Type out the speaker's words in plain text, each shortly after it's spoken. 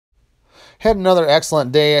Had another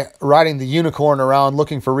excellent day riding the Unicorn around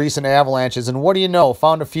looking for recent avalanches, and what do you know,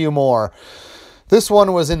 found a few more. This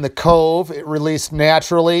one was in the Cove. It released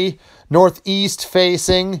naturally, northeast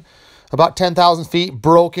facing, about 10,000 feet,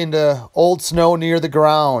 broke into old snow near the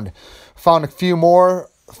ground. Found a few more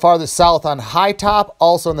farther south on High Top,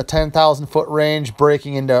 also in the 10,000 foot range,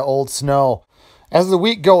 breaking into old snow. As the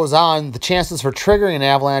week goes on, the chances for triggering an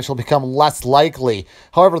avalanche will become less likely.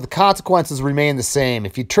 However, the consequences remain the same.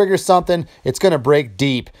 If you trigger something, it's going to break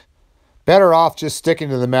deep. Better off just sticking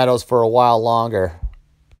to the meadows for a while longer.